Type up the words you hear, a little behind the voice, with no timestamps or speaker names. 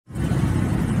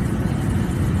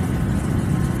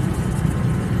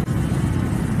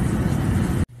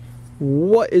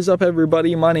What is up,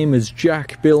 everybody? My name is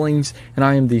Jack Billings and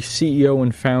I am the CEO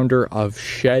and founder of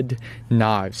Shed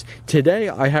Knives. Today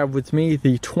I have with me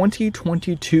the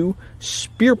 2022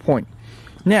 Spear Point.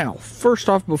 Now, first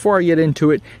off, before I get into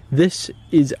it, this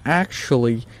is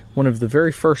actually one of the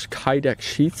very first Kydex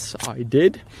sheaths I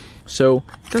did. So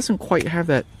it doesn't quite have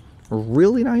that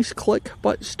really nice click,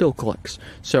 but still clicks.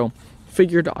 So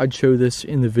figured I'd show this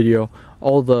in the video,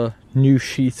 all the new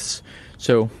sheaths.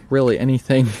 So really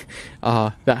anything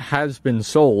that has been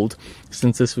sold,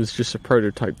 since this was just a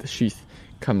prototype, the sheath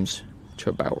comes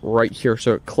to about right here,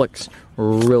 so it clicks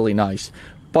really nice,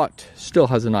 but still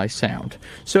has a nice sound.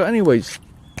 So anyways,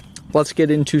 let's get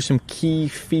into some key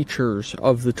features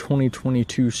of the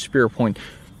 2022 Spear Point.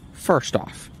 First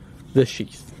off, the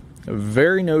sheath.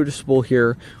 Very noticeable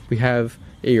here. We have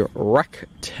a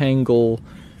rectangle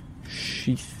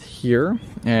sheath here,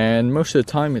 and most of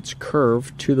the time it's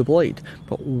curved to the blade.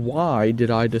 But why did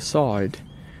I decide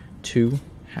to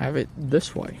have it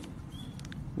this way?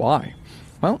 Why?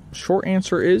 Well, short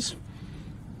answer is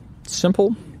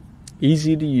simple,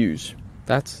 easy to use.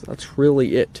 That's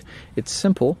really it. It's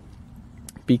simple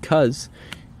because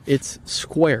it's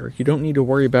square. You don't need to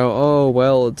worry about, oh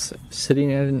well, it's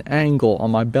sitting at an angle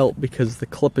on my belt because the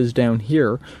clip is down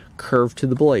here, curved to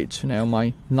the blade, so now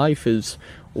my knife is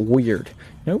weird.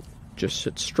 Nope, just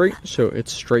sit straight, so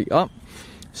it's straight up.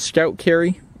 Scout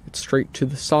carry, it's straight to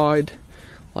the side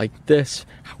like this,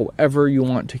 however you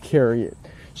want to carry it.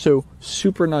 So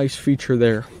super nice feature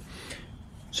there.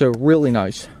 So really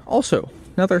nice. Also,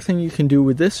 another thing you can do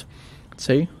with this,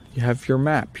 say you have your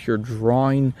map, you're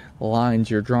drawing lines,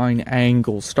 you're drawing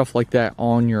angles, stuff like that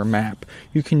on your map.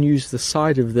 You can use the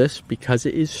side of this because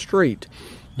it is straight.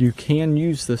 You can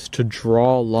use this to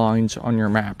draw lines on your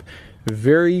map.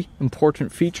 Very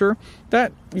important feature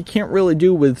that you can't really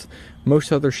do with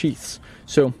most other sheaths.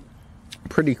 So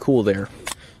pretty cool there.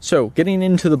 So getting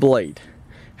into the blade,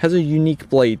 has a unique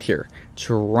blade here. It's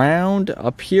round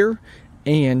up here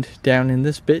and down in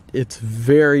this bit it's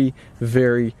very,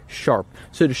 very sharp.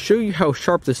 So to show you how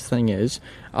sharp this thing is,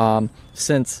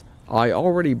 since I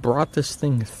already brought this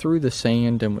thing through the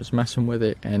sand and was messing with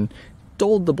it and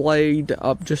dulled the blade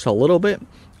up just a little bit,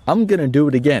 I'm gonna do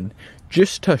it again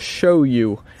just to show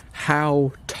you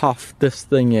how tough this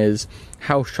thing is,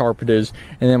 how sharp it is,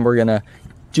 and then we're gonna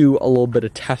do a little bit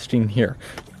of testing here.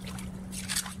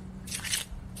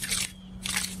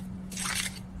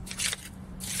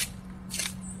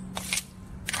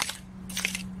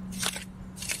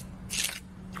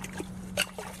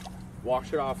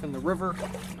 Wash it off in the river.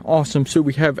 Awesome, so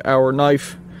we have our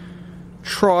knife.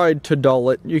 Tried to dull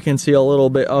it. You can see a little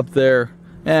bit up there.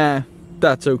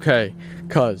 That's okay,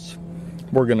 cause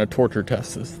we're gonna torture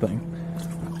test this thing.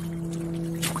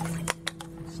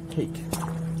 Let's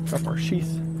take up our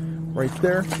sheath right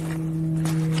there.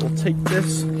 We'll take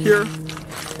this here.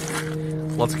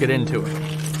 Let's get into it.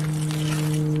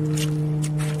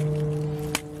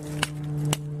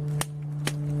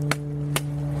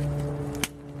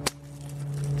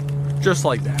 Just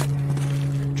like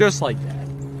that. Just like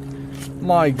that.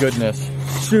 My goodness.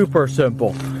 Super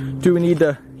simple. Do we need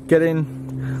to get in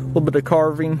a little bit of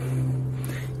carving?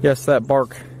 Yes, that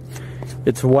bark,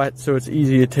 it's wet, so it's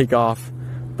easy to take off.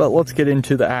 But let's get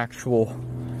into the actual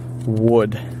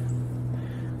wood.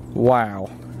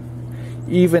 Wow.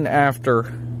 Even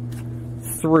after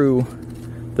through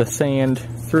the sand,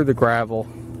 through the gravel,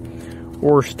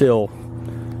 we're still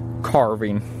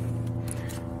carving.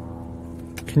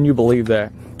 Can you believe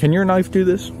that? Can your knife do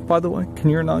this, by the way?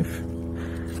 Can your knife?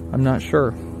 I'm not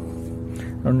sure.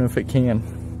 I don't know if it can.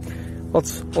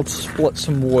 Let's split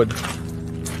some wood.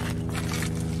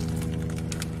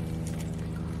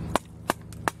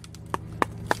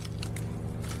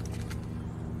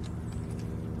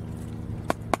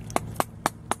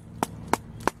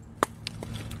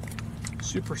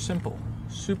 Super simple,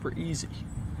 super easy.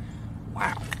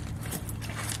 Wow.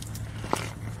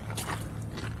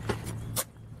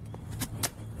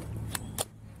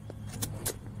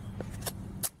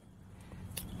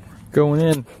 Going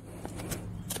in.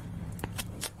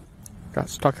 Got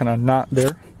stuck in a knot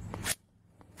there.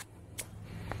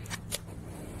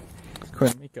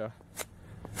 Couldn't make a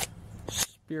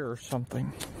spear or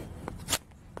something.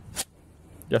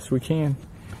 Yes, we can.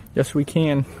 Yes, we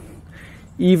can.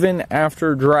 Even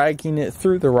after dragging it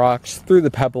through the rocks, through the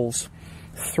pebbles,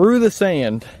 through the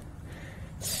sand,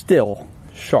 still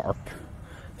sharp.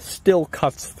 Still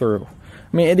cuts through.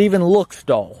 I mean, it even looks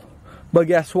dull. But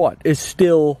guess what? It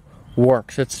still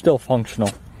works. It's still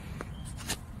functional.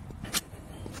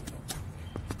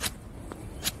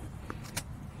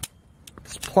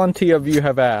 Plenty of you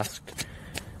have asked,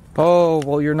 oh,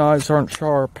 well, your knives aren't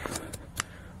sharp.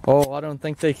 Oh, I don't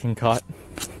think they can cut.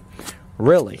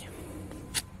 Really?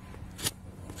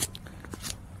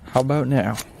 How about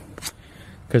now?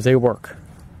 Because they work.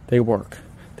 They work.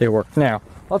 They work. Now,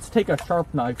 let's take a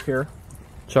sharp knife here,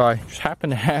 which I just happen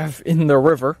to have in the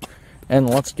river, and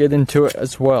let's get into it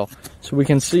as well. So we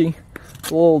can see a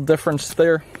little difference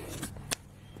there.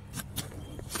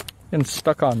 Getting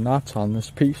stuck on knots on this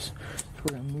piece. So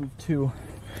we're going to move to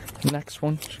the next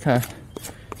one. Just kind of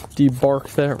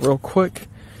debark that real quick.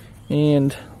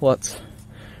 And let's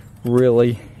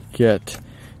really get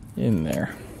in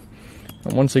there.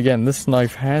 And once again, this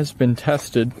knife has been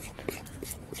tested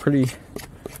pretty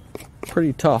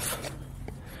tough.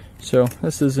 So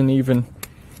this isn't even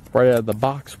right out of the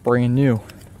box brand new.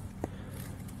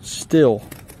 Still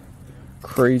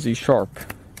crazy sharp.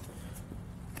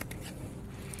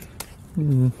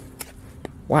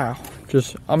 Wow,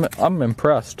 just I'm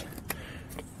impressed,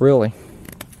 really.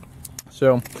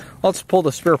 So let's pull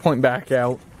the spear point back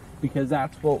out, because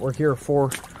that's what we're here for.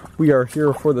 We are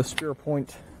here for the spear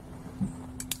point.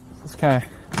 Let's kind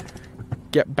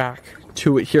of get back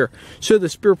to it here. So the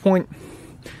spear point,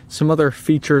 some other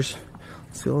features.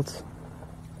 Let's see, let's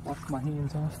wash my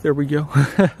hands off. There we go.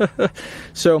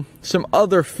 So some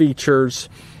other features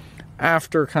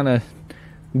after kind of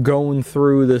going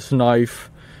through this knife,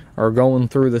 or going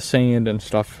through the sand and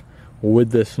stuff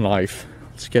with this knife.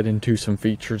 Let's get into some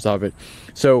features of it.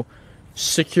 So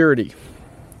security,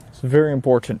 it's very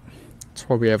important. That's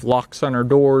why we have locks on our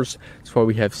doors. That's why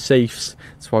we have safes.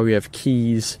 That's why we have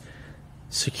keys.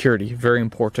 Security, very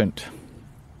important.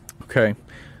 Okay,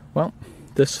 well,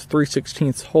 this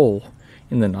 3/16 hole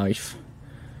in the knife,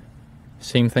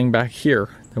 same thing back here.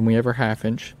 Then we have our 1/2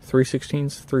 inch,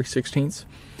 3/16, 3/16.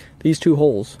 These two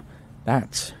holes,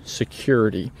 that's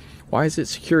security. Why is it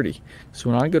security? So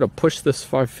when I go to push this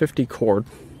 550 cord,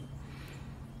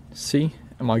 see,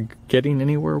 am I getting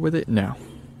anywhere with it? No.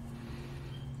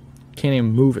 Can't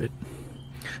even move it.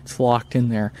 It's locked in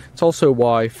there. It's also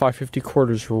why 550 cord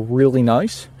is really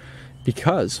nice,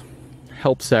 because it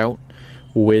helps out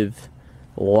with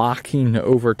locking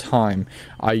over time.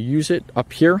 I use it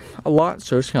up here a lot,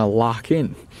 so it's going to lock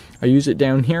in. I use it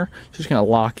down here, so it's going to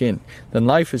lock in. The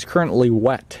knife is currently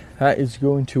wet. That is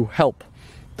going to help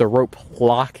the rope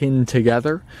lock in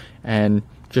together and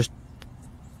just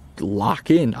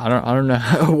lock in. I don't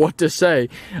know what to say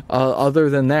other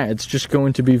than that. It's just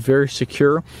going to be very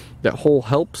secure. That hole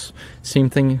helps. Same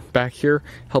thing back here,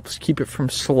 helps keep it from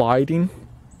sliding,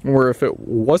 where if it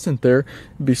wasn't there,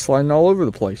 it'd be sliding all over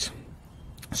the place.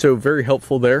 So very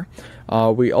helpful there.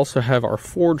 We also have our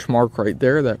forge mark right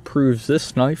there that proves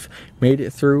this knife made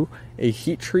it through a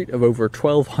heat treat of over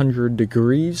 1200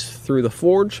 degrees through the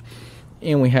forge.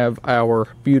 And we have our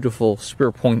beautiful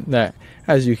spear point that,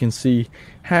 as you can see,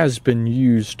 has been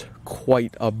used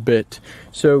quite a bit.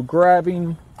 So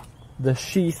grabbing the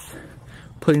sheath,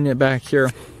 putting it back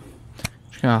here,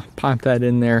 just gonna pop that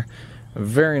in there.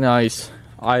 Very nice.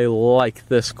 I like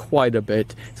this quite a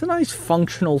bit. It's a nice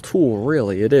functional tool,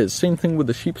 really. It is. Same thing with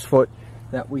the sheep's foot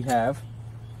that we have.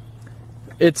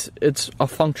 It's a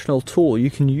functional tool.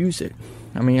 You can use it.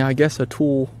 I mean, I guess a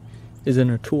tool isn't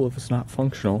a tool if it's not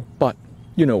functional, but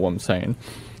you know what I'm saying.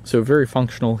 So very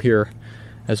functional here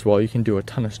as well. You can do a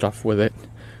ton of stuff with it.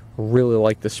 Really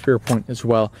like the spear point as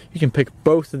well. You can pick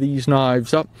both of these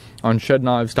knives up on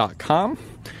shedknives.com.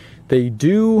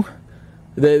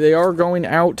 They are going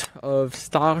out of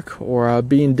stock, or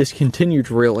being discontinued,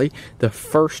 really, the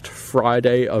first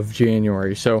Friday of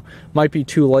January. So might be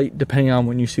too late depending on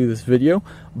when you see this video,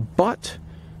 but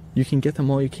you can get them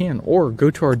while you can, or go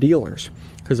to our dealers,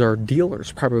 because our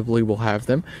dealers probably will have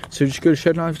them. So just go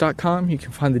to shedknives.com. You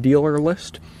can find the dealer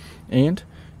list and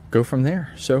go from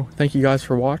there. So thank you guys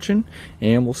for watching,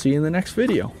 and we'll see you in the next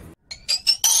video.